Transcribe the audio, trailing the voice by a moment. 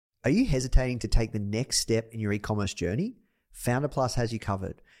Are you hesitating to take the next step in your e-commerce journey? Founder Plus has you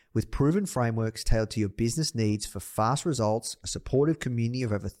covered. With proven frameworks tailored to your business needs for fast results, a supportive community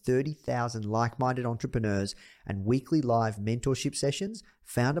of over 30,000 like-minded entrepreneurs, and weekly live mentorship sessions,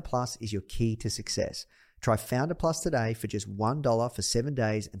 Founder Plus is your key to success. Try Founder Plus today for just $1 for 7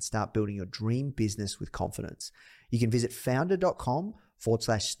 days and start building your dream business with confidence. You can visit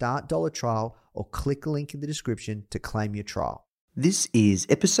founder.com/start $1 or click the link in the description to claim your trial. This is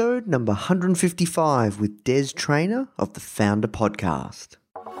episode number 155 with Traynor of the Founder Podcast.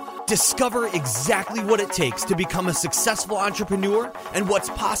 Discover exactly what it takes to become a successful entrepreneur and what's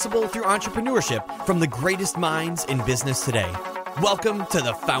possible through entrepreneurship from the greatest minds in business today. Welcome to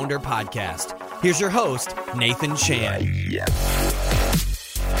the Founder Podcast. Here's your host, Nathan Chan.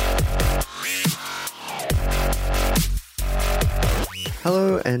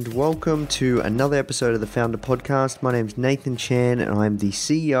 Hello and welcome to another episode of the Founder Podcast. My name's Nathan Chan and I'm the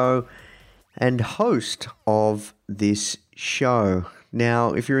CEO and host of this show.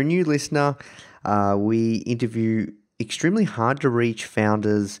 Now, if you're a new listener, we interview extremely hard to reach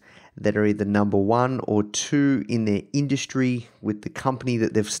founders that are either number one or two in their industry with the company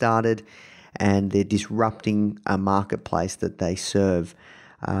that they've started, and they're disrupting a marketplace that they serve.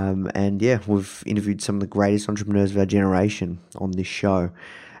 We've interviewed some of the greatest entrepreneurs of our generation on this show.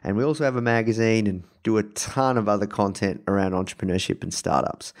 And we also have a magazine and do a ton of other content around entrepreneurship and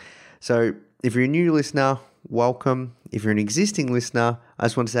startups. So if you're a new listener, welcome. If you're an existing listener, I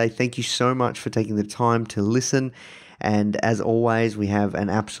just want to say thank you so much for taking the time to listen. And as always, we have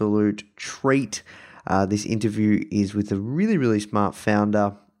an absolute treat. This interview is with a really, really smart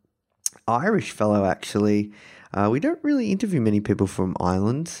founder, Irish fellow actually. We don't really interview many people from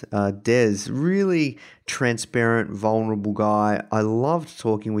Ireland. Des, really transparent, vulnerable guy. I loved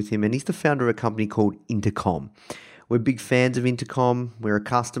talking with him, and he's the founder of a company called Intercom. We're big fans of Intercom. We're a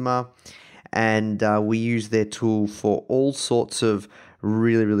customer, and we use their tool for all sorts of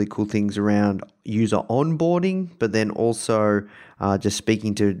really, really cool things around user onboarding, but then also just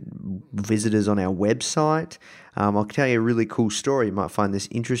speaking to visitors on our website. I'll tell you a really cool story. You might find this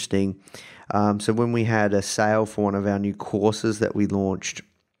interesting. So when we had a sale for one of our new courses that we launched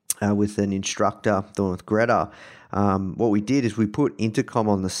with an instructor, the one with Greta, what we did is we put Intercom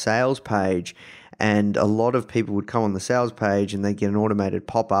on the sales page, and a lot of people would come on the sales page and they get an automated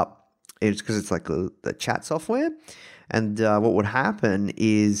pop-up. It's because it's like the chat software. And what would happen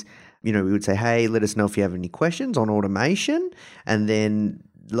is, we would say, hey, let us know if you have any questions on automation. And then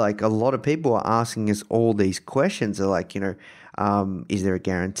like a lot of people are asking us all these questions. They're like, is there a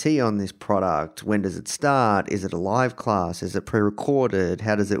guarantee on this product? When does it start? Is it a live class? Is it pre-recorded?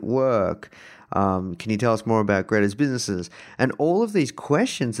 How does it work? Can you tell us more about Greta's businesses? And all of these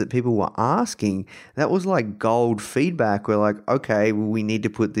questions that people were asking, that was like gold feedback. We're like, okay, well, we need to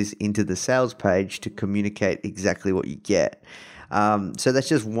put this into the sales page to communicate exactly what you get. So that's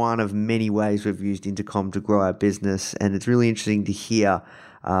just one of many ways we've used Intercom to grow our business. And it's really interesting to hear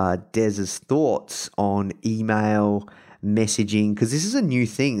Des's thoughts on email messaging, because this is a new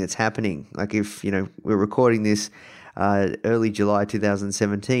thing that's happening. Like if, we're recording this early July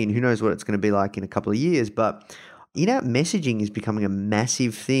 2017, who knows what it's going to be like in a couple of years, but in-app messaging is becoming a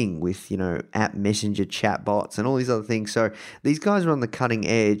massive thing with, app messenger chatbots and all these other things. So these guys are on the cutting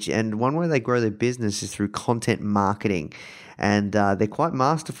edge, and one way they grow their business is through content marketing. And they're quite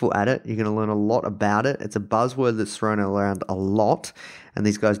masterful at it. You're going to learn a lot about it. It's a buzzword that's thrown around a lot, and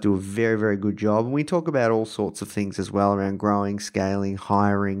these guys do a very, very good job. And we talk about all sorts of things as well around growing, scaling,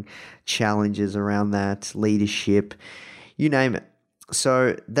 hiring, challenges around that, leadership, you name it.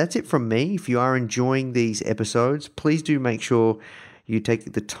 So that's it from me. If you are enjoying these episodes, please do make sure you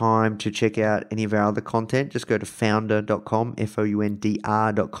take the time to check out any of our other content. Just go to founder.com,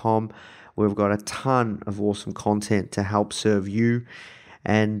 FOUNDR.com. We've got a ton of awesome content to help serve you.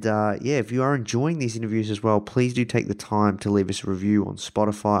 And if you are enjoying these interviews as well, please do take the time to leave us a review on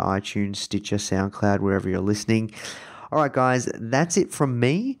Spotify, iTunes, Stitcher, SoundCloud, wherever you're listening. All right, guys, that's it from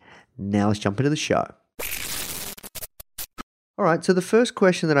me. Now let's jump into the show. All right, so the first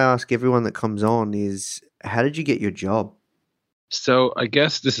question that I ask everyone that comes on is, how did you get your job? So I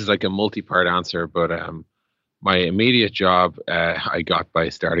guess this is like a multi-part answer, but my immediate job I got by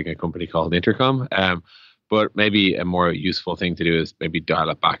starting a company called Intercom. But maybe a more useful thing to do is maybe dial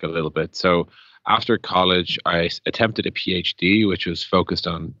it back a little bit. So after college, I attempted a PhD, which was focused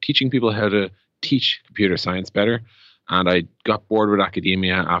on teaching people how to teach computer science better. And I got bored with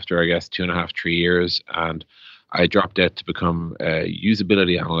academia after, I guess, 2.5, 3 years. And I dropped out to become a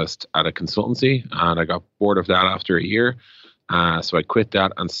usability analyst at a consultancy. And I got bored of that after a year. So I quit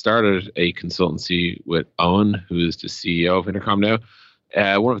that and started a consultancy with Owen, who is the CEO of Intercom now,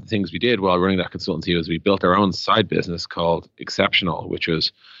 one of the things we did while running that consultancy was we built our own side business called Exceptional, which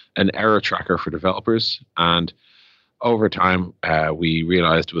was an error tracker for developers. And over time, we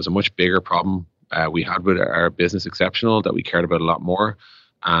realized it was a much bigger problem we had with our business Exceptional that we cared about a lot more.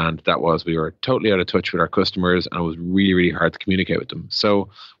 And that was we were totally out of touch with our customers, and it was really, really hard to communicate with them. So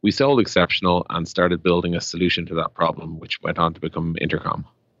we sold Exceptional and started building a solution to that problem, which went on to become Intercom.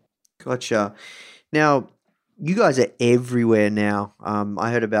 Gotcha. Now, you guys are everywhere now. I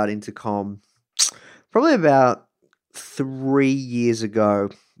heard about Intercom probably about 3 years ago.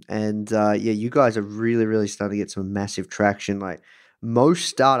 And you guys are really, really starting to get some massive traction. Like most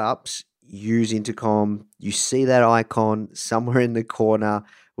startups use Intercom. You see that icon somewhere in the corner,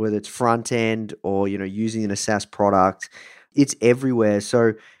 whether it's front end or, using in a SaaS product. It's everywhere.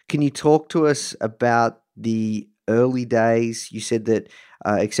 So can you talk to us about the early days? You said that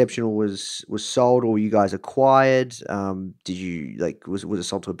Exceptional was sold or you guys acquired. Did you was it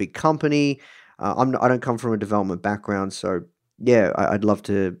sold to a big company? I don't come from a development background, so yeah, I'd love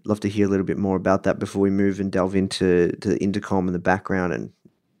to hear a little bit more about that before we move and delve into the Intercom and the background. And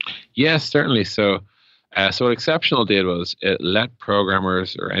yes, certainly. So what Exceptional did was it let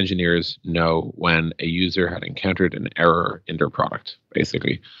programmers or engineers know when a user had encountered an error in their product,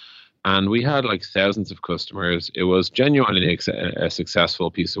 basically. And we had like thousands of customers. It was genuinely a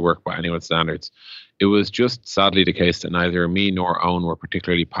successful piece of work by anyone's standards. It was just sadly the case that neither me nor Owen were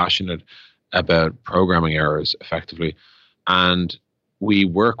particularly passionate about programming errors effectively. And we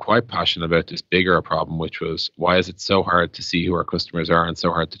were quite passionate about this bigger problem, which was why is it so hard to see who our customers are and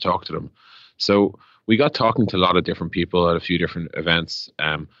so hard to talk to them? So we got talking to a lot of different people at a few different events.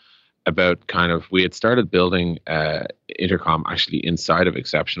 About we had started building Intercom actually inside of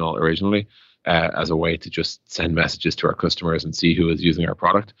Exceptional originally as a way to just send messages to our customers and see who was using our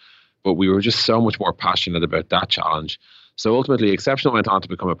product. But we were just so much more passionate about that challenge. So ultimately, Exceptional went on to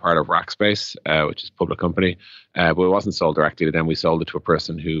become a part of Rackspace, which is a public company, but it wasn't sold directly to them. We sold it to a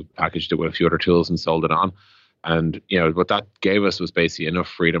person who packaged it with a few other tools and sold it on. And what that gave us was basically enough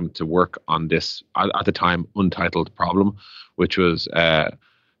freedom to work on this, at the time, untitled problem, which was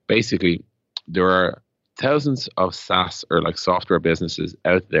basically, there are thousands of SaaS or software businesses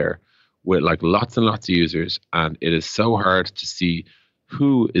out there with lots and lots of users, and it is so hard to see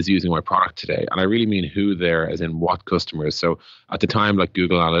who is using my product today. And I really mean who there, as in what customers. So at the time,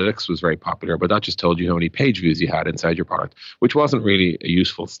 Google Analytics was very popular, but that just told you how many page views you had inside your product, which wasn't really a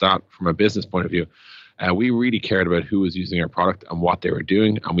useful stat from a business point of view. We really cared about who was using our product and what they were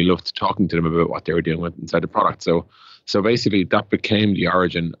doing, and we loved talking to them about what they were doing inside the product. So basically, that became the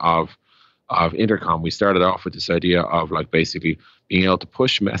origin of Intercom. We started off with this idea of basically being able to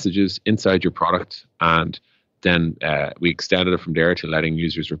push messages inside your product, and then we extended it from there to letting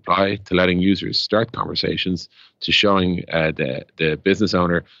users reply, to letting users start conversations, to showing the business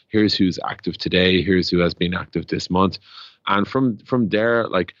owner, here's who's active today, here's who has been active this month. And from there,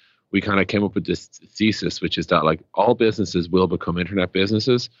 we kind of came up with this thesis, which is that all businesses will become internet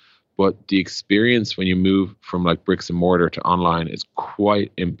businesses, but the experience when you move from bricks and mortar to online is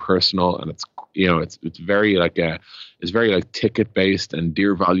quite impersonal, and it's very it's very ticket based and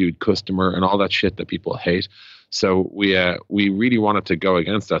dear valued customer and all that shit that people hate. So we really wanted to go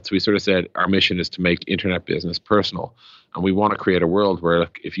against that. So we sort of said our mission is to make internet business personal, and we want to create a world where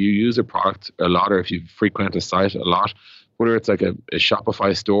if you use a product a lot, or if you frequent a site a lot, whether it's a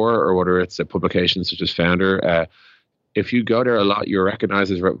Shopify store or whether it's a publication such as Founder, if you go there a lot, you're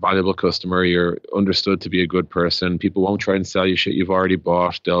recognized as a valuable customer. You're understood to be a good person. People won't try and sell you shit you've already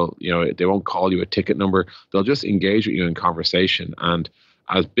bought. They won't call you a ticket number. They'll just engage with you in conversation. And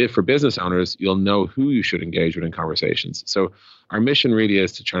for business owners, you'll know who you should engage with in conversations. So our mission really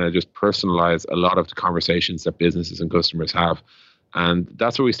is to try to just personalize a lot of the conversations that businesses and customers have. And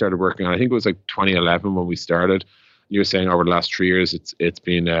that's what we started working on. I think it was 2011 when we started. You were saying over the last 3 years, it's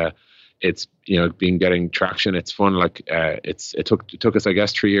been getting traction. It's fun. It took us, I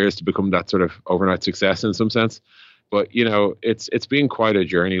guess, 3 years to become that sort of overnight success in some sense. But it's been quite a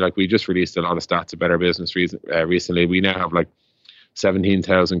journey. We just released a lot of stats about our business recently. We now have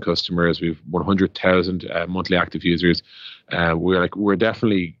 17,000 customers. We've 100,000 monthly active users. We've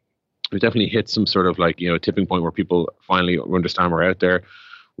definitely hit some sort of tipping point where people finally understand we're out there.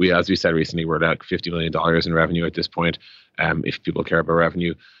 As we said recently, we're at $50 million in revenue at this point. If people care about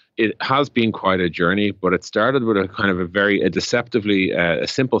revenue. It has been quite a journey, but it started with a deceptively, a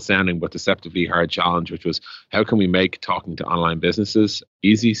simple sounding but deceptively hard challenge, which was how can we make talking to online businesses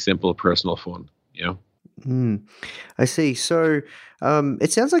easy, simple, personal, fun, I see. So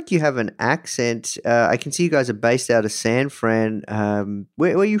it sounds like you have an accent. I can see you guys are based out of San Fran.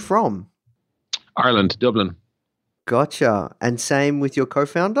 Where are you from? Ireland, Dublin. Gotcha. And same with your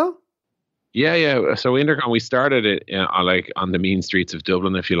co-founder? Yeah. So Intercom, we started it on the mean streets of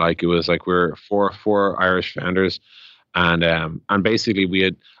Dublin, if you like. It was like we're four Irish founders, and basically we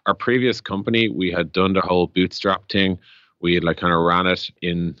had our previous company. We had done the whole bootstrap thing. We had like kind of ran it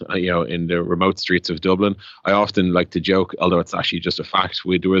in in the remote streets of Dublin. I often like to joke, although it's actually just a fact.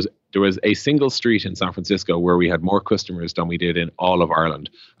 There was a single street in San Francisco where we had more customers than we did in all of Ireland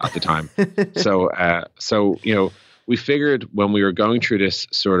at the time. So we figured when we were going through this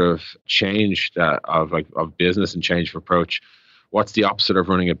sort of change of business and change of approach, what's the opposite of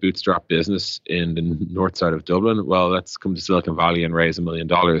running a bootstrap business in the north side of Dublin? Well, let's come to Silicon Valley and raise $1 million.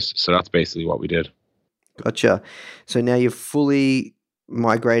 So that's basically what we did. Gotcha. So now you're fully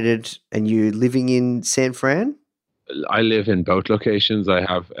migrated and you're living in San Fran? I live in both locations. I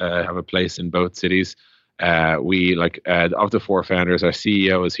have a place in both cities. Of the four founders, our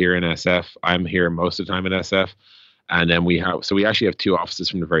CEO is here in SF. I'm here most of the time in SF. And then we actually have two offices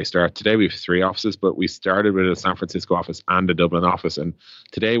from the very start. Today we have three offices, but we started with a San Francisco office and a Dublin office. And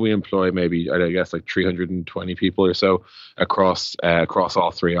today we employ maybe, I guess, like 320 people or so across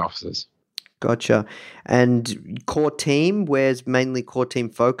all three offices. Gotcha. And core team, where's mainly core team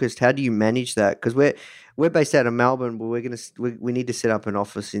focused? How do you manage that? Because we're based out of Melbourne, but we need to set up an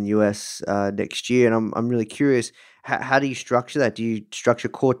office in US next year, and I'm really curious. How do you structure that? Do you structure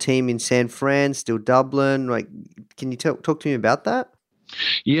core team in San Fran, still Dublin? Like, can you talk to me about that?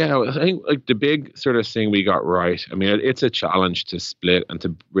 Yeah, I think like the big sort of thing we got right. I mean, it's a challenge to split and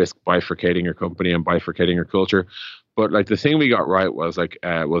to risk bifurcating your company and bifurcating your culture. But like the thing we got right was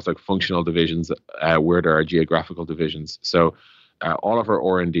functional divisions where there are geographical divisions. So all of our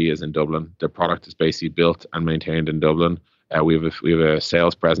R&D is in Dublin. The product is basically built and maintained in Dublin. We have a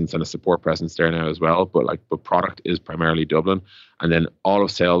sales presence and a support presence there now as well. But product is primarily Dublin, and then all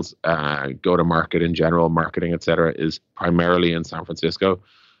of sales, go to market in general, marketing, etc., is primarily in San Francisco,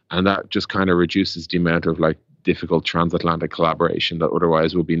 and that just kind of reduces the amount of difficult transatlantic collaboration that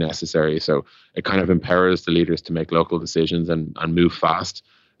otherwise would be necessary. So it kind of empowers the leaders to make local decisions and move fast,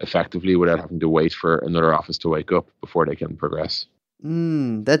 effectively, without having to wait for another office to wake up before they can progress.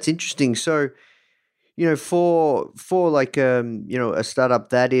 That's interesting. So, for a startup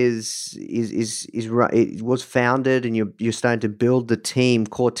that it was founded and you're starting to build the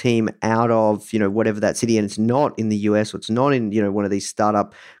core team out of, whatever that city, and it's not in the US or it's not in, one of these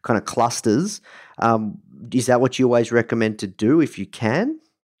startup kind of clusters. Is that what you always recommend to do if you can?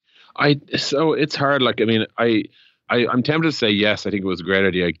 So it's hard. I'm tempted to say yes. I think it was a great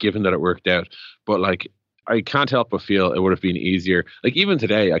idea given that it worked out, but I can't help but feel it would have been easier. Even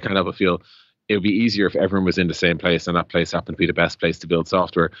today, I can't help but feel it would be easier if everyone was in the same place and that place happened to be the best place to build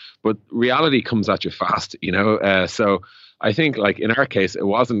software. But reality comes at you fast, So I think in our case, it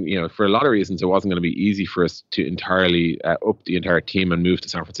wasn't, for a lot of reasons, it wasn't going to be easy for us to entirely up the entire team and move to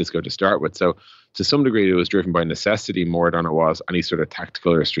San Francisco to start with. So to some degree, it was driven by necessity more than it was any sort of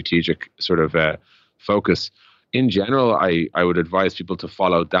tactical or strategic sort of focus. In general, I would advise people to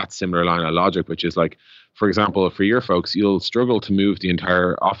follow that similar line of logic, which is for example, for your folks, you'll struggle to move the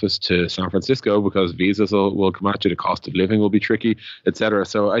entire office to San Francisco because visas will come at you, the cost of living will be tricky, etc.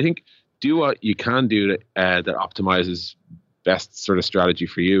 So I think do what you can do that optimizes best sort of strategy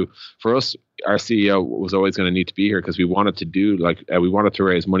for you. For us, our CEO was always going to need to be here because we wanted to we wanted to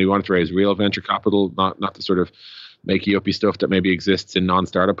raise money, we wanted to raise real venture capital, not the sort of makey uppy stuff that maybe exists in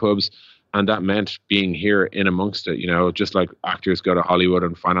non-startup hubs. And that meant being here in amongst it, just like actors go to Hollywood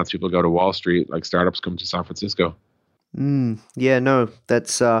and finance people go to Wall Street, startups come to San Francisco. Yeah, no,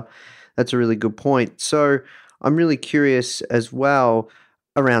 that's a really good point. So I'm really curious as well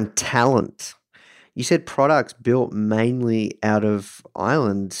around talent. You said products built mainly out of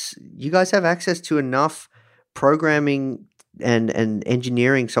Ireland. You guys have access to enough programming and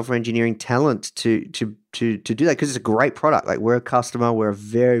engineering, software engineering talent to do that, because it's a great product. We're a customer, we're a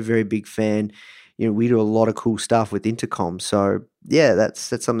very, very big fan. We do a lot of cool stuff with Intercom. So yeah,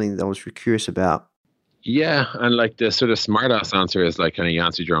 that's something that I was curious about. Yeah, and the sort of smart-ass answer is kind of you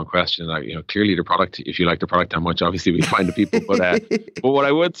answered your own question. Clearly the product, if you like the product that much, obviously we find the people. But what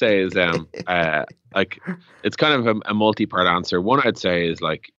I would say is it's kind of a multi-part answer. One I'd say is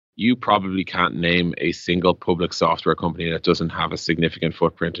you probably can't name a single public software company that doesn't have a significant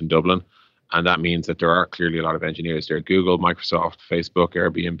footprint in Dublin. And that means that there are clearly a lot of engineers there. Google, Microsoft, Facebook,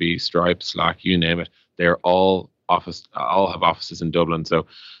 Airbnb, Stripe, Slack, you name it. They're all have offices in Dublin. So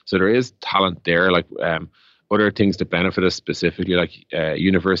there is talent there. Other things that benefit us specifically,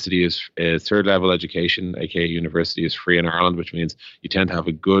 university is third level education, aka university is free in Ireland, which means you tend to have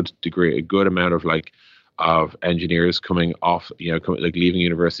a good degree, a good amount of of engineers coming off, like leaving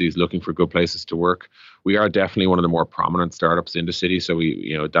universities, looking for good places to work. We are definitely one of the more prominent startups in the city, so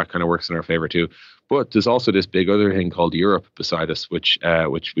that kind of works in our favor too. But there's also this big other thing called Europe beside us, which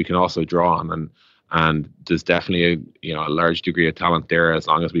we can also draw on, and there's definitely a large degree of talent there as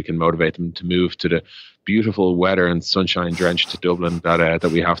long as we can motivate them to move to the beautiful weather and sunshine drenched Dublin that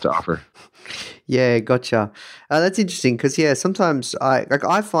we have to offer. Yeah, gotcha. That's interesting because sometimes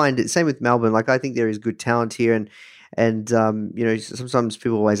I find it same with Melbourne. Like I think there is good talent here, and sometimes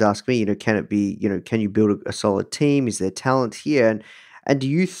people always ask me, can it be, can you build a solid team? Is there talent here? And do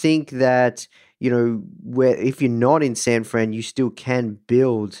you think that where if you're not in San Fran, you still can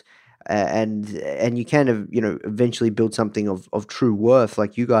build and you can eventually build something of true worth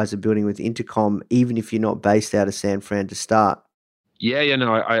like you guys are building with Intercom, even if you're not based out of San Fran to start? Yeah,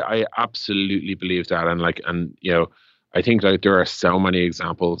 no, I absolutely believe that, and I think like there are so many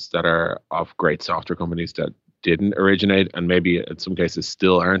examples that are of great software companies that didn't originate, and maybe in some cases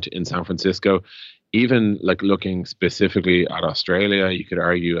still aren't in San Francisco. Even like looking specifically at Australia, you could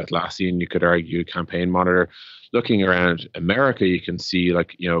argue Atlassian, you could argue Campaign Monitor. Looking around America, you can see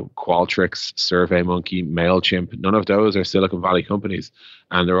like Qualtrics, SurveyMonkey, Mailchimp. None of those are Silicon Valley companies,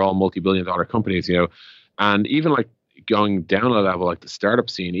 and they're all multi-billion-dollar companies. And even like going down a level, like the startup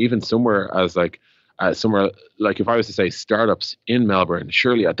scene, even somewhere like if I was to say startups in Melbourne,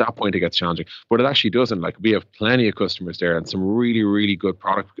 surely at that point it gets challenging, but it actually doesn't. Like we have plenty of customers there and some really, really good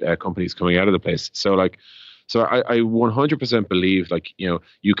product companies coming out of the place. So I 100% believe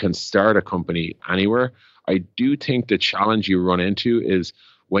you can start a company anywhere. I do think the challenge you run into is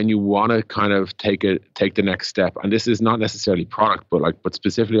when you want to kind of take the next step, and this is not necessarily product, but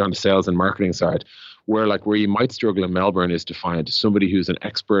specifically on the sales and marketing side, where you might struggle in Melbourne is to find somebody who's an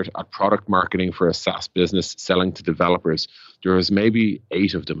expert at product marketing for a SaaS business selling to developers. There's maybe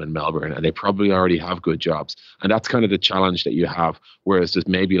 8 of them in Melbourne, and they probably already have good jobs, and that's kind of the challenge that you have. Whereas there's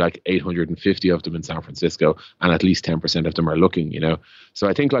maybe like 850 of them in San Francisco, and at least 10% of them are looking. So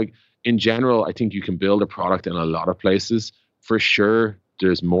I think in general, I think you can build a product in a lot of places for sure.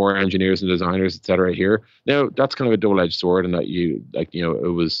 There's more engineers and designers, et cetera, here. Now, that's kind of a double-edged sword, and that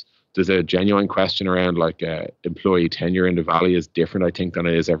there's a genuine question around employee tenure in the Valley is different, I think, than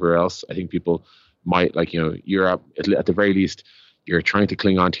it is everywhere else. I think people might you're at the very least, you're trying to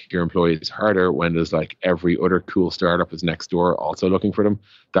cling on to your employees harder when there's every other cool startup is next door also looking for them.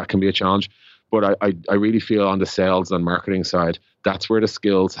 That can be a challenge. But I really feel on the sales and marketing side, that's where the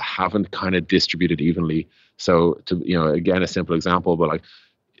skills haven't kind of distributed evenly. So again, a simple example, but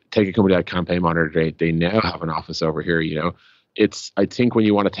take a company like Campaign Monitor, they now have an office over here. I think when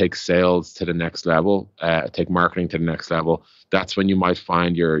you want to take sales to the next level, take marketing to the next level, that's when you might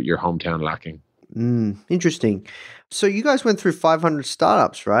find your hometown lacking. Interesting. So you guys went through 500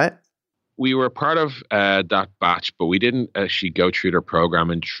 startups, right? We were part of that batch, but we didn't actually go through their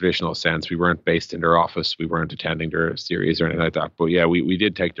program in the traditional sense. We weren't based in their office. We weren't attending their series or anything like that. But yeah, we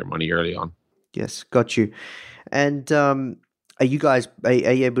did take their money early on. Yes, got you. And are you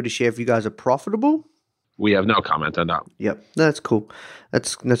able to share if you guys are profitable? We have no comment on that. Yep, that's cool.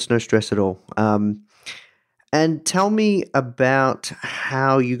 That's no stress at all. And tell me about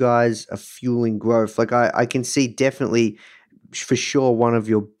how you guys are fueling growth. I can see definitely for sure one of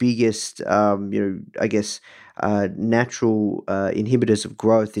your biggest, natural inhibitors of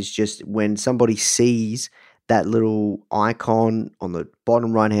growth is just when somebody sees that little icon on the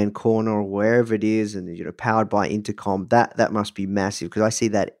bottom right-hand corner or wherever it is, and powered by Intercom. That must be massive because I see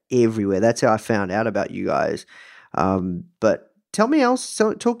that everywhere. That's how I found out about you guys. But tell me else.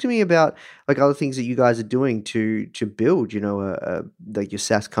 So talk to me about other things that you guys are doing to build, your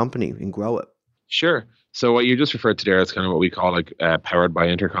SaaS company and grow it. Sure. So what you just referred to there is kind of what we call powered by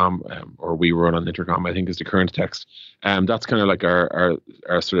Intercom, or we run on Intercom, I think is the current text. That's kind of like our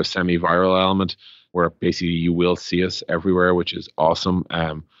sort of semi-viral element where basically you will see us everywhere, which is awesome.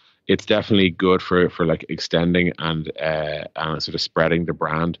 It's definitely good for extending and sort of spreading the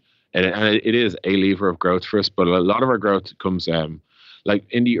brand. And it is a lever of growth for us, but a lot of our growth comes in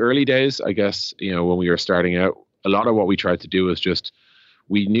the early days, I guess, when we were starting out, a lot of what we tried to do was just,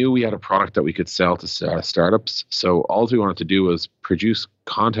 we knew we had a product that we could sell to startups. So all we wanted to do was produce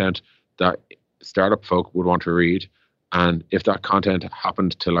content that startup folk would want to read. And if that content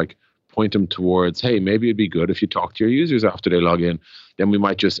happened to point them towards, hey, maybe it'd be good if you talk to your users after they log in, then we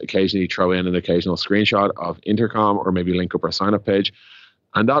might just occasionally throw in an occasional screenshot of Intercom or maybe link up our sign up page.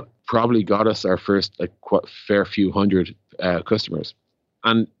 And that probably got us our first fair few hundred customers.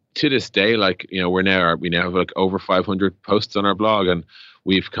 And to this day, we now have over 500 posts on our blog, and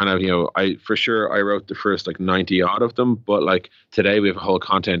we've kind of, I wrote the first like 90 odd of them, but like today we have a whole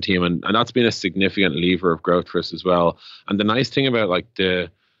content team, and that's been a significant lever of growth for us as well. And the nice thing about like the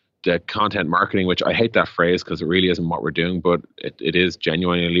content marketing, which I hate that phrase because it really isn't what we're doing, but it is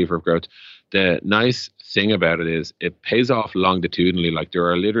genuinely a lever of growth. The nice thing about it is it pays off longitudinally. Like there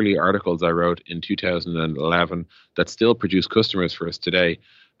are literally articles I wrote in 2011 that still produce customers for us today.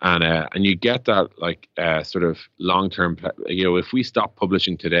 And you get that like sort of long-term, if we stop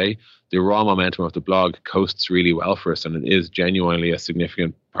publishing today, the raw momentum of the blog coasts really well for us. And it is genuinely a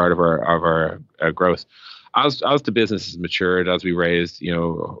significant part of our growth. As the business has matured, as we raised,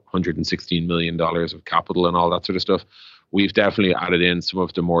 $116 million of capital and all that sort of stuff, we've definitely added in some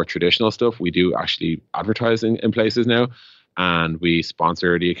of the more traditional stuff. We do actually advertise in places now, and we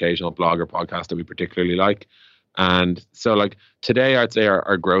sponsor the occasional blog or podcast that we particularly like. And so like today, I'd say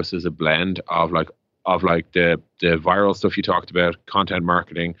our growth is a blend of the viral stuff you talked about, content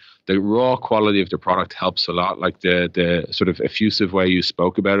marketing. The raw quality of the product helps a lot. Like the sort of effusive way you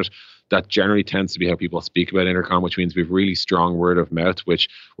spoke about it, that generally tends to be how people speak about Intercom, which means we have really strong word of mouth, which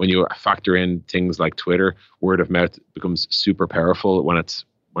when you factor in things like Twitter, word of mouth becomes super powerful when it's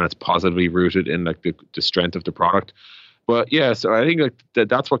positively rooted in like the strength of the product. But yeah, so I think like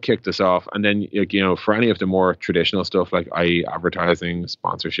that's what kicked us off. And then, for any of the more traditional stuff, like advertising,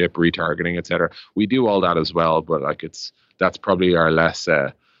 sponsorship, retargeting, etc., we do all that as well. But like that's probably our less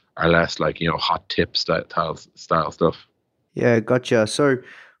like, hot tip style stuff. Yeah, gotcha. So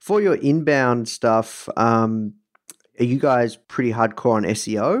for your inbound stuff, are you guys pretty hardcore on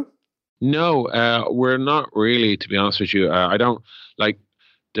SEO? No, we're not really, to be honest with you. I don't like.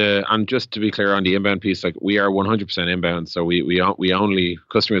 And just to be clear on the inbound piece, like we are 100% inbound, so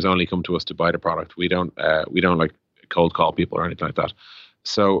customers only come to us to buy the product. We don't like cold call people or anything like that.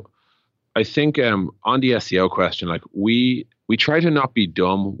 So I think on the SEO question, like we try to not be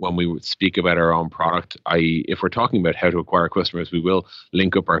dumb when we speak about our own product. I.e., if we're talking about how to acquire customers, we will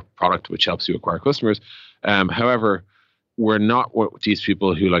link up our product, which helps you acquire customers. However, we're not these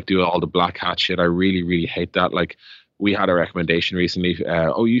people who like do all the black hat shit. I really, really hate that. Like, we had a recommendation recently.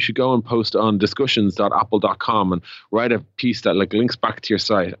 You should go and post on discussions.apple.com and write a piece that like links back to your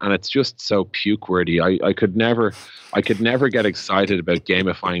site. And it's just so puke wordy. I could never get excited about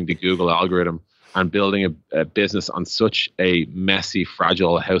gamifying the Google algorithm and building a business on such a messy,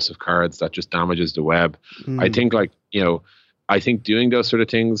 fragile house of cards that just damages the web. I think I think doing those sort of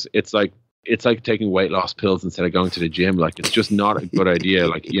things, it's like taking weight loss pills instead of going to the gym. Like, it's just not a good idea.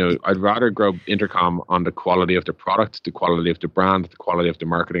 Like, I'd rather grow Intercom on the quality of the product, the quality of the brand, the quality of the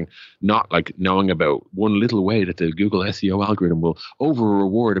marketing, not like knowing about one little way that the Google SEO algorithm will over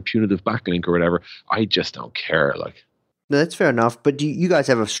reward a punitive backlink or whatever. I just don't care. Like, no, that's fair enough. But you guys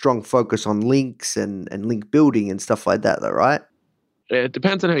have a strong focus on links and link building and stuff like that, though, right? It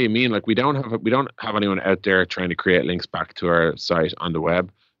depends on how you mean. Like, we don't have anyone out there trying to create links back to our site on the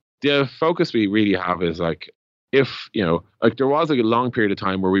web. The focus we really have is like, if, like there was like a long period of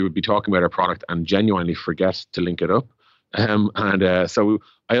time where we would be talking about our product and genuinely forget to link it up. So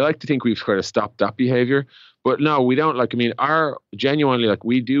I like to think we've sort of stopped that behavior. But no, we don't. Like, I mean,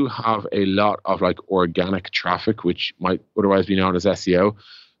 we do have a lot of like organic traffic, which might otherwise be known as SEO.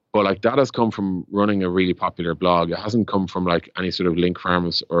 But like that has come from running a really popular blog. It hasn't come from like any sort of link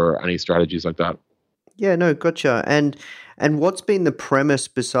farms or any strategies like that. Yeah, no, gotcha. And what's been the premise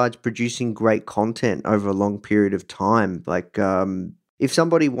besides producing great content over a long period of time? Like, if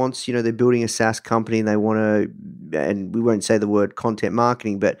somebody wants, they're building a SaaS company and they want to, and we won't say the word content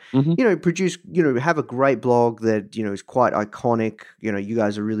marketing, but, produce, have a great blog that, is quite iconic. You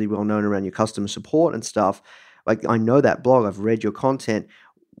guys are really well known around your customer support and stuff. Like, I know that blog, I've read your content.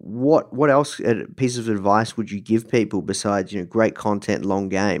 What else pieces of advice would you give people besides, great content, long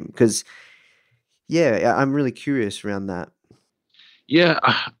game? Because yeah, I'm really curious around that. Yeah,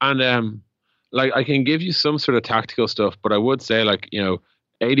 and like I can give you some sort of tactical stuff, but I would say like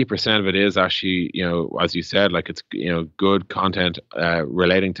 80% of it is actually as you said, like it's good content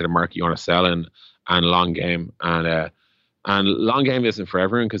relating to the market you want to sell in, and long game. And long game isn't for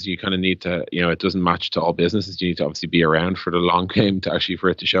everyone because you kind of need to it doesn't match to all businesses. You need to obviously be around for the long game to actually for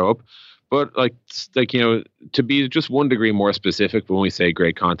it to show up. But like to be just 1 degree more specific when we say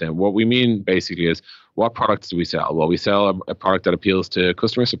great content, what we mean basically is, what products do we sell? Well, we sell a product that appeals to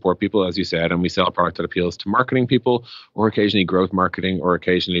customer support people, as you said, and we sell a product that appeals to marketing people, or occasionally growth marketing, or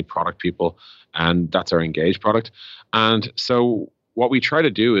occasionally product people, and that's our Engage product. And so what we try to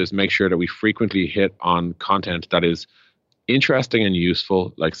do is make sure that we frequently hit on content that is interesting and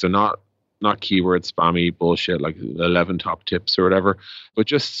useful, like, so not not keyword spammy bullshit like 11 top tips or whatever, but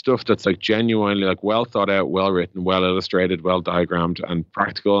just stuff that's like genuinely like well thought out, well written, well illustrated, well diagrammed, and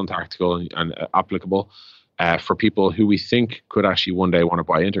practical and tactical and applicable for people who we think could actually one day want to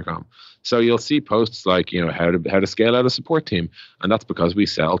buy Intercom. So you'll see posts like, how to scale out a support team, and that's because we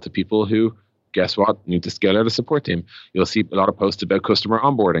sell to people who, guess what, need to scale out a support team. You'll see a lot of posts about customer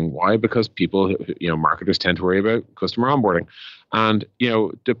onboarding. Why? Because people, marketers tend to worry about customer onboarding. And,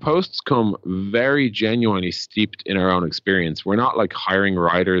 the posts come very genuinely steeped in our own experience. We're not like hiring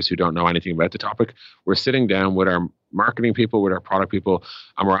writers who don't know anything about the topic. We're sitting down with our marketing people, with our product people,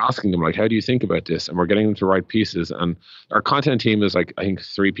 and we're asking them, like, how do you think about this? And we're getting them to write pieces. And our content team is like, I think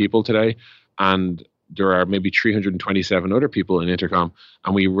 3 people today. And there are maybe 327 other people in Intercom,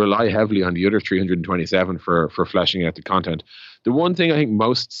 and we rely heavily on the other 327 for fleshing out the content. The one thing I think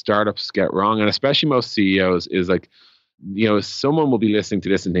most startups get wrong, and especially most CEOs, is like, someone will be listening to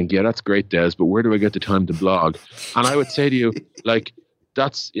this and think, yeah, that's great, Des, but where do I get the time to blog? And I would say to you, like,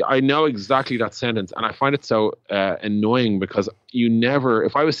 I know exactly that sentence, and I find it so annoying because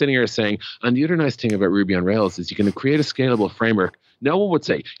if I was sitting here saying, and the other nice thing about Ruby on Rails is you can create a scalable framework, no one would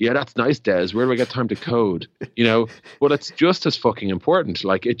say, yeah, that's nice, Des, where do I get time to code? But it's just as fucking important.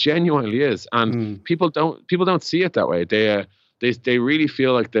 Like, it genuinely is. And people don't see it that way. They really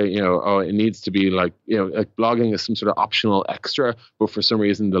feel like it needs to be like blogging is some sort of optional extra, but for some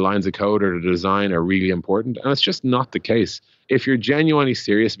reason the lines of code or the design are really important. And it's just not the case. If you're genuinely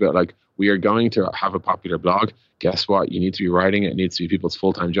serious about like, we are going to have a popular blog, guess what? You need to be writing it. It needs to be people's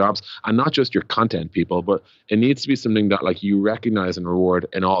full-time jobs, and not just your content people, but it needs to be something that like you recognize and reward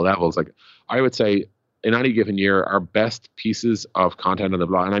in all levels. Like, I would say in any given year, our best pieces of content on the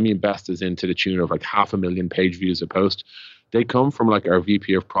blog, and I mean best is into the tune of like 500,000 page views a post, they come from like our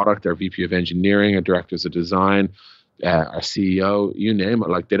VP of product, our VP of engineering, our directors of design, our CEO, you name it.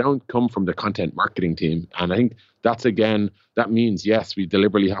 Like, they don't come from the content marketing team. And I think that means, yes, we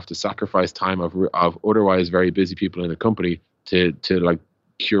deliberately have to sacrifice time of otherwise very busy people in the company to like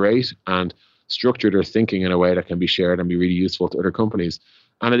curate and structure their thinking in a way that can be shared and be really useful to other companies.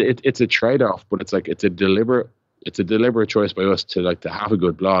 And it's a trade-off, but it's a deliberate choice by us to have a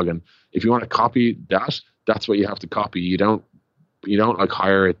good blog. And if you want to copy that, that's what you have to copy. You don't like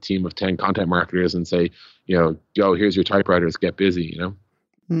hire a team of 10 content marketers and say, go, here's your typewriters, get busy,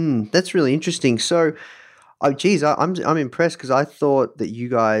 That's really interesting. So, I'm impressed because I thought that you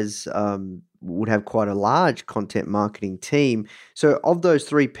guys would have quite a large content marketing team. So of those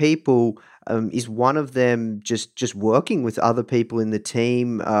 3 people, is one of them just working with other people in the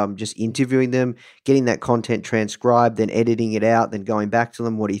team, just interviewing them, getting that content transcribed, then editing it out, then going back to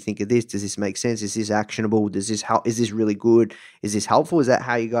them? What do you think of this? Does this make sense? Is this actionable? Does this help? Is this really good? Is this helpful? Is that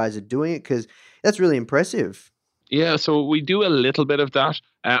how you guys are doing it? Because that's really impressive. Yeah, so we do a little bit of that.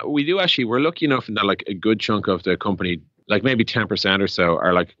 We're lucky enough in that like a good chunk of the company, like maybe 10% or so,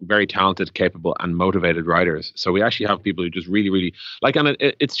 are like very talented, capable, and motivated writers. So we actually have people who just really, really like, and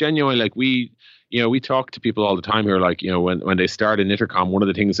it's genuine. Like we talk to people all the time who are like, when they start in Intercom, one of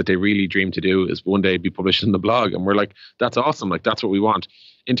the things that they really dream to do is one day be published in the blog. And we're like, that's awesome. Like, that's what we want.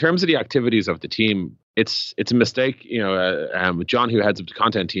 In terms of the activities of the team, it's a mistake. John, who heads up the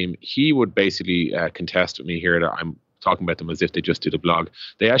content team, he would basically contest with me here that I'm talking about them as if they just do the blog.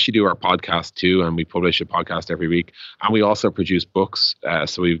 They actually do our podcast too, and we publish a podcast every week. And we also produce books.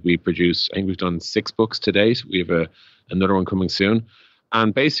 So we produce, I think we've done 6 books to date. We have another one coming soon.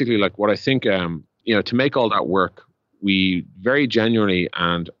 And basically, like, what I think, to make all that work, we very genuinely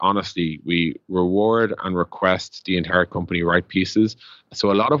and honestly, we reward and request the entire company write pieces.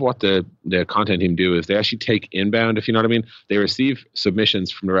 So a lot of what the content team do is they actually take inbound, if you know what I mean. They receive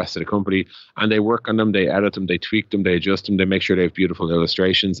submissions from the rest of the company and they work on them, they edit them, they tweak them, they adjust them, they make sure they have beautiful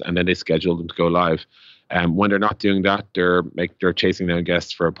illustrations, and then they schedule them to go live. When they're not doing that, they're chasing down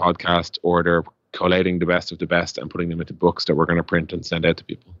guests for a podcast, or they're collating the best of the best and putting them into books that we're going to print and send out to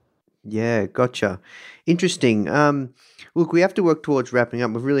people. Yeah, gotcha. Interesting. Look, we have to work towards wrapping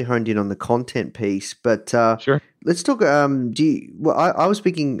up. We've really honed in on the content piece, but Sure. Let's talk. I caught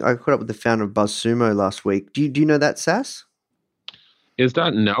up with the founder of BuzzSumo last week. Do you know that, Sass? Is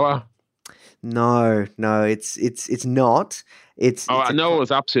that Noah? No, it's not. Noah was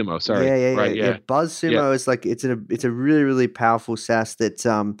AppSumo. Sorry. Yeah. BuzzSumo is like it's a really, really powerful SaaS that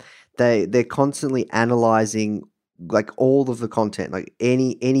they're constantly analyzing like all of the content, like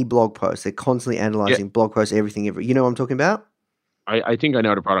any blog post. They're constantly analyzing blog posts, everything. You know what I'm talking about? I think I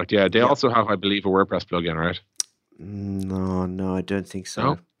know the product. Yeah, they also have, I believe, a WordPress plugin, right? No, I don't think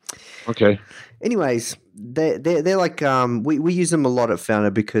so. Okay. Anyways, they're like we use them a lot at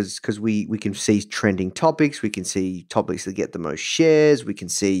Founder because we can see trending topics, we can see topics that get the most shares, we can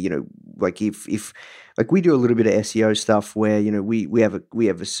see like if like we do a little bit of SEO stuff where we have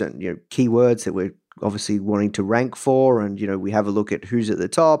a certain keywords that we're obviously wanting to rank for, and we have a look at who's at the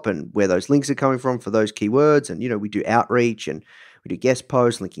top and where those links are coming from for those keywords, and we do outreach and we do guest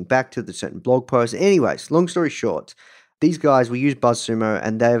posts linking back to the certain blog posts. Anyways, long story short, these guys, we use BuzzSumo,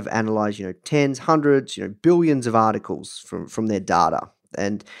 and they've analyzed, tens, hundreds, billions of articles from their data.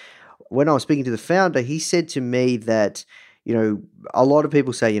 And when I was speaking to the founder, he said to me that, a lot of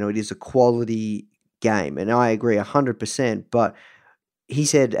people say, it is a quality game, and I agree 100%. But he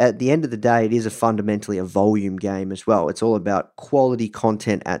said at the end of the day, it is fundamentally a volume game as well. It's all about quality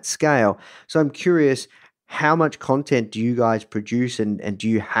content at scale. So I'm curious, how much content do you guys produce, and do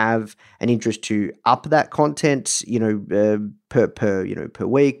you have an interest to up that content, per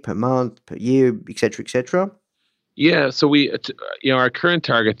week, per month, per year, et cetera, et cetera? Yeah, so our current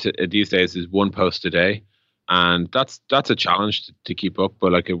target these days is one post a day, and that's a challenge to keep up.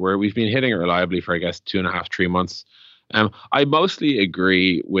 But like we've been hitting it reliably for, I guess, 2.5, 3 months. I mostly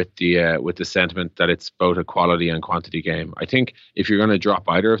agree with the sentiment that it's both a quality and quantity game. I think if you're going to drop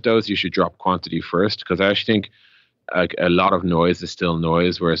either of those, you should drop quantity first, because I actually think like a lot of noise is still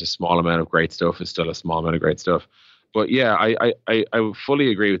noise, whereas a small amount of great stuff is still a small amount of great stuff. But yeah, I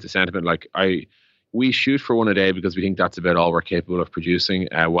fully agree with the sentiment. Like we shoot for one a day because we think that's about all we're capable of producing,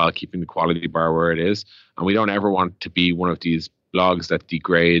 while keeping the quality bar where it is, and we don't ever want to be one of these blogs that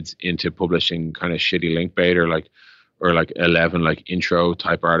degrades into publishing kind of shitty link bait or like 11 like intro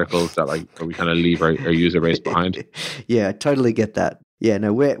type articles that like we kind of leave our user base behind. Yeah, I totally get that. Yeah,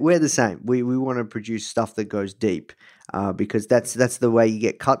 no, we're the same. We want to produce stuff that goes deep, because that's the way you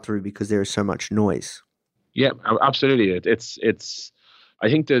get cut through, because there is so much noise. Yeah, absolutely. It's I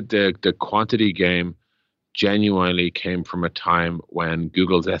think that the quantity game genuinely came from a time when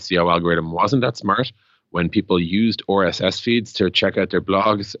Google's SEO algorithm wasn't that smart, when people used RSS feeds to check out their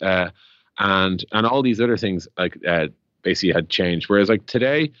blogs, and all these other things basically had changed. Whereas like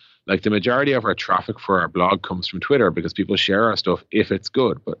today, like the majority of our traffic for our blog comes from Twitter, because people share our stuff if it's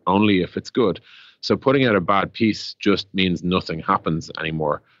good, but only if it's good. So putting out a bad piece just means nothing happens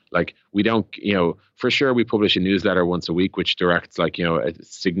anymore. Like we don't, for sure we publish a newsletter once a week, which directs like, a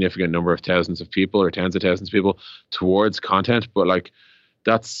significant number of thousands of people or tens of thousands of people towards content. But like,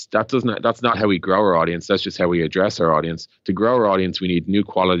 that's not how we grow our audience. That's just how we address our audience. To grow our audience, we need new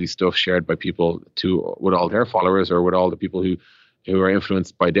quality stuff shared by people with all their followers, or with all the people who are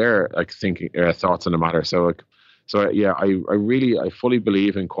influenced by their like thinking, thoughts on the matter. So yeah, I fully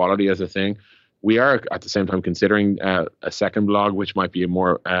believe in quality as a thing. We are at the same time considering a second blog, which might be a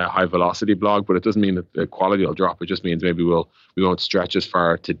more high velocity blog, but it doesn't mean that the quality will drop. It just means maybe we won't stretch as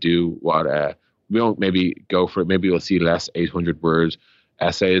far to do what we won't maybe go for it. Maybe we'll see less 800 word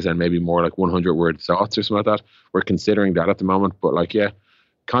essays and maybe more like 100 word thoughts or something like that. We're considering that at the moment, but like, yeah,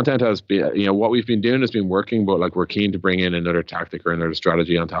 content has been, what we've been doing has been working, but like we're keen to bring in another tactic or another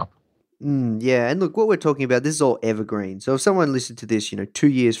strategy on top. Yeah, and look, what we're talking about, this is all evergreen. So if someone listened to this, 2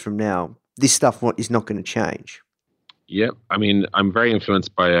 years from now, this stuff is not going to change. Yeah, I mean, I'm very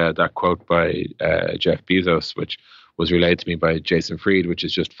influenced by that quote by Jeff Bezos, which was relayed to me by Jason Fried, which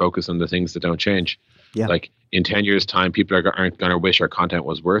is just focus on the things that don't change. Yeah. Like in 10 years' time, people aren't going to wish our content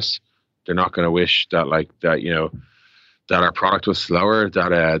was worse. They're not going to wish that that our product was slower,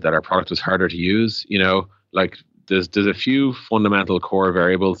 that our product was harder to use. Like there's a few fundamental core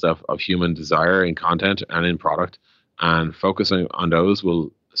variables of human desire in content and in product, and focusing on those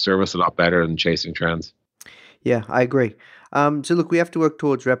will serve us a lot better than chasing trends. Yeah, I agree. So look, we have to work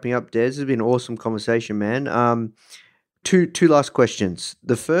towards wrapping up, Des. It's been an awesome conversation, man. Two last questions.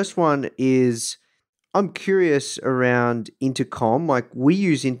 The first one is, I'm curious around Intercom. Like we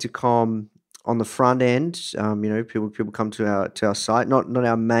use Intercom on the front end. People come to our site, not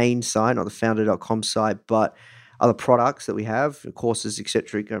our main site, not the founder.com site, but other products that we have, courses,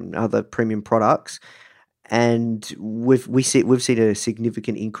 etc., other premium products. And we've seen a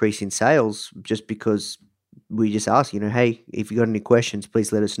significant increase in sales just because we just ask, hey, if you got any questions,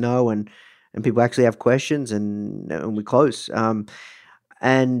 please let us know. And people actually have questions, and we close.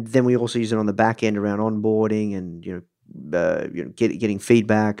 And then we also use it on the back end around onboarding and getting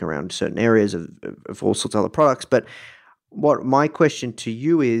feedback around certain areas of all sorts of other products. But what my question to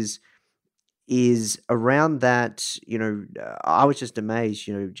you is around that. I was just amazed.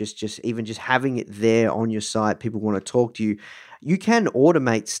 Just having it there on your site, people want to talk to you. You can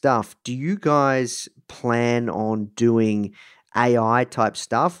automate stuff. Do you guys plan on doing AI type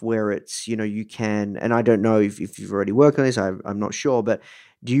stuff where it's, you can, and I don't know if you've already worked on this, I'm not sure, but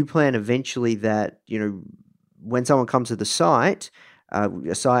do you plan eventually that, when someone comes to the site,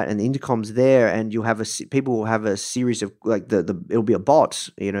 a site and the intercom's there, and you'll have people will have a series of like it'll be a bot,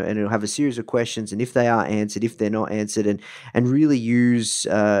 and it'll have a series of questions, and if they are answered, if they're not answered, and really use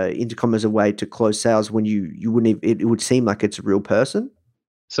intercom as a way to close sales when you wouldn't it would seem like it's a real person?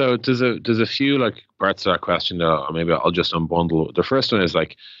 So there's a few like parts to that question though. Maybe I'll just unbundle. The first one is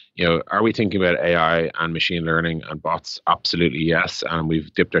like, are we thinking about AI and machine learning and bots? Absolutely yes. And we've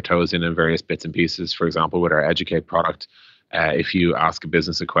dipped our toes in various bits and pieces. For example, with our Educate product, if you ask a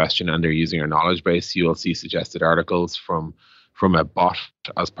business a question and they're using our knowledge base, you will see suggested articles from a bot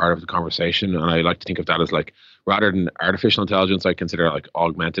as part of the conversation. And I like to think of that as like, rather than artificial intelligence, I consider like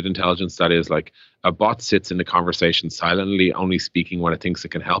augmented intelligence. That is like a bot sits in the conversation silently, only speaking when it thinks it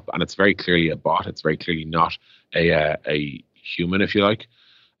can help. And it's very clearly a bot. It's very clearly not a human, if you like.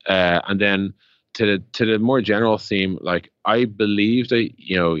 And then to the more general theme, like I believe that,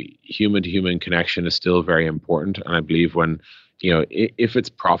 human to human connection is still very important. And I believe when, if it's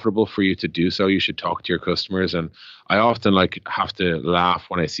profitable for you to do so, you should talk to your customers. And I often like have to laugh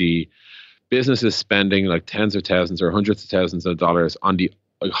when I see businesses spending like tens of thousands or hundreds of thousands of dollars on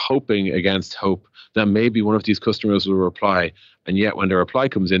hoping against hope that maybe one of these customers will reply. And yet when the reply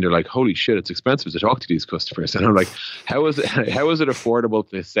comes in, they're like, holy shit, it's expensive to talk to these customers. And I'm like, how is it affordable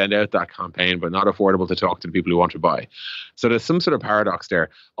to send out that campaign, but not affordable to talk to the people who want to buy? So there's some sort of paradox there.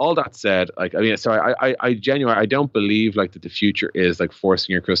 All that said, like, I genuinely, I don't believe like that the future is like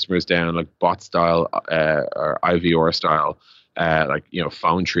forcing your customers down like bot style or IVR style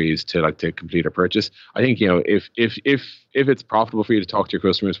phone trees to complete a purchase. I think if it's profitable for you to talk to your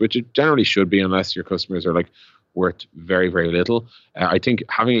customers, which it generally should be unless your customers are like worth very, very little, I think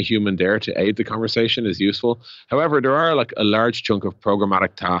having a human there to aid the conversation is useful. However, there are like a large chunk of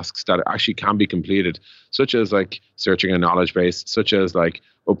programmatic tasks that actually can be completed, such as like searching a knowledge base, such as like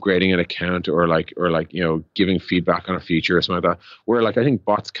upgrading an account or giving feedback on a feature or something like that, where like I think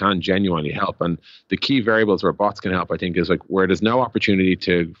bots can genuinely help. And the key variables where bots can help, I think, is like where there's no opportunity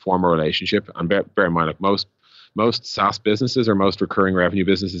to form a relationship. And bear in mind, like most SaaS businesses or most recurring revenue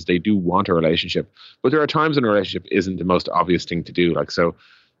businesses, they do want a relationship, but there are times when a relationship isn't the most obvious thing to do. Like, so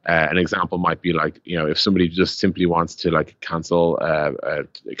an example might be like, if somebody just simply wants to like cancel a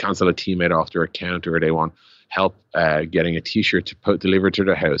teammate off their account, or they want help getting a t-shirt delivered to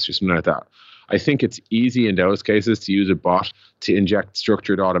their house or something like that. I think it's easy in those cases to use a bot to inject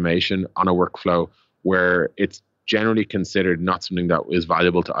structured automation on a workflow where it's generally considered not something that is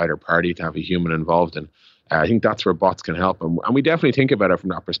valuable to either party to have a human involved in. I think that's where bots can help, and we definitely think about it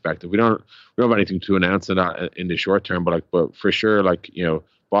from that perspective. We don't have anything to announce in that in the short term, but for sure,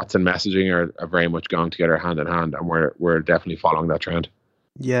 bots and messaging are very much going together hand in hand, and we're definitely following that trend.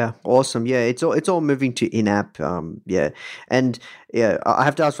 Yeah, awesome. Yeah, it's all moving to in-app. Yeah, and yeah, I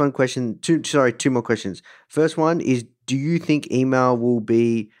have to ask one question. Two more questions. First one is, do you think email will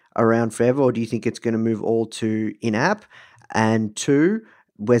be around forever, or do you think it's going to move all to in-app? And two,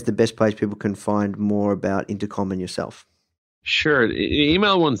 where's the best place people can find more about Intercom and yourself? Sure. The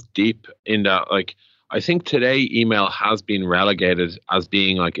email one's deep in that, like, I think today email has been relegated as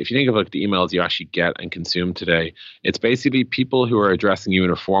being like, if you think of like the emails you actually get and consume today, it's basically people who are addressing you in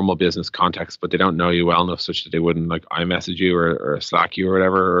a formal business context, but they don't know you well enough such that they wouldn't like iMessage you or Slack you or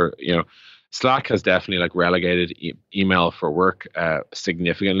whatever. Or, Slack has definitely like relegated email for work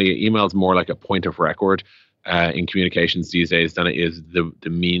significantly. Email is more like a point of record in communications these days than it is the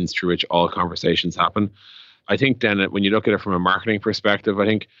means through which all conversations happen. I think then when you look at it from a marketing perspective,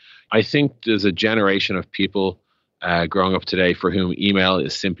 I think there's a generation of people growing up today for whom email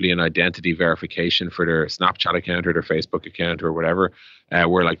is simply an identity verification for their Snapchat account or their Facebook account or whatever,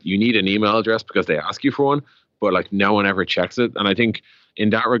 where like you need an email address because they ask you for one, but like no one ever checks it. And I think in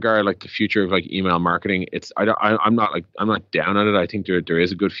that regard, like the future of like email marketing, I'm not down on it. I think there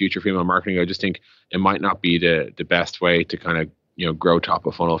is a good future for email marketing. I just think it might not be the best way to kind of grow top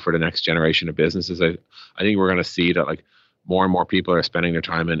of funnel for the next generation of businesses. I think we're going to see that like more and more people are spending their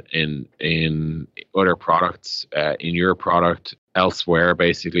time in other products, in your product, elsewhere,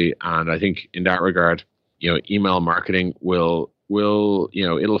 basically. And I think in that regard, email marketing will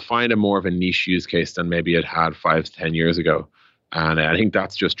it'll find a more of a niche use case than maybe it had 5 to 10 years ago. And I think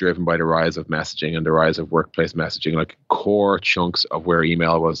that's just driven by the rise of messaging and the rise of workplace messaging. Like core chunks of where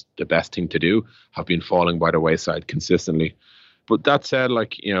email was the best thing to do have been falling by the wayside consistently. But that said, I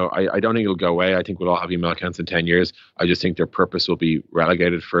don't think it'll go away. I think we'll all have email accounts in 10 years. I just think their purpose will be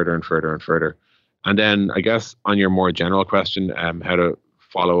relegated further and further and further. And then I guess on your more general question, how to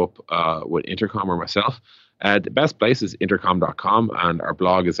follow up with Intercom or myself, the best place is intercom.com, and our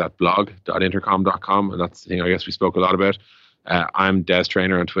blog is at blog.intercom.com. And that's the thing I guess we spoke a lot about. I'm Des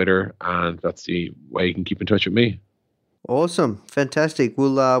Traynor on Twitter, and that's the way you can keep in touch with me. Awesome. Fantastic.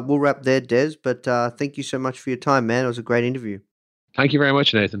 We'll wrap there, Des, but thank you so much for your time, man. It was a great interview. Thank you very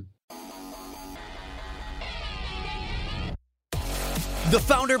much, Nathan. The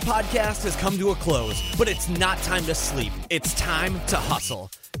Founder Podcast has come to a close, but it's not time to sleep. It's time to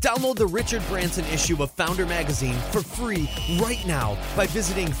hustle. Download the Richard Branson issue of Founder Magazine for free right now by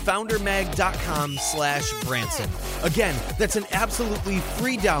visiting foundermag.com/Branson. Again, that's an absolutely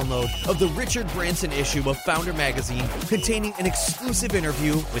free download of the Richard Branson issue of Founder Magazine containing an exclusive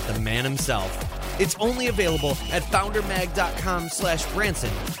interview with the man himself. It's only available at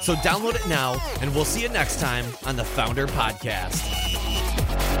foundermag.com/Branson, so download it now, and we'll see you next time on the Founder Podcast.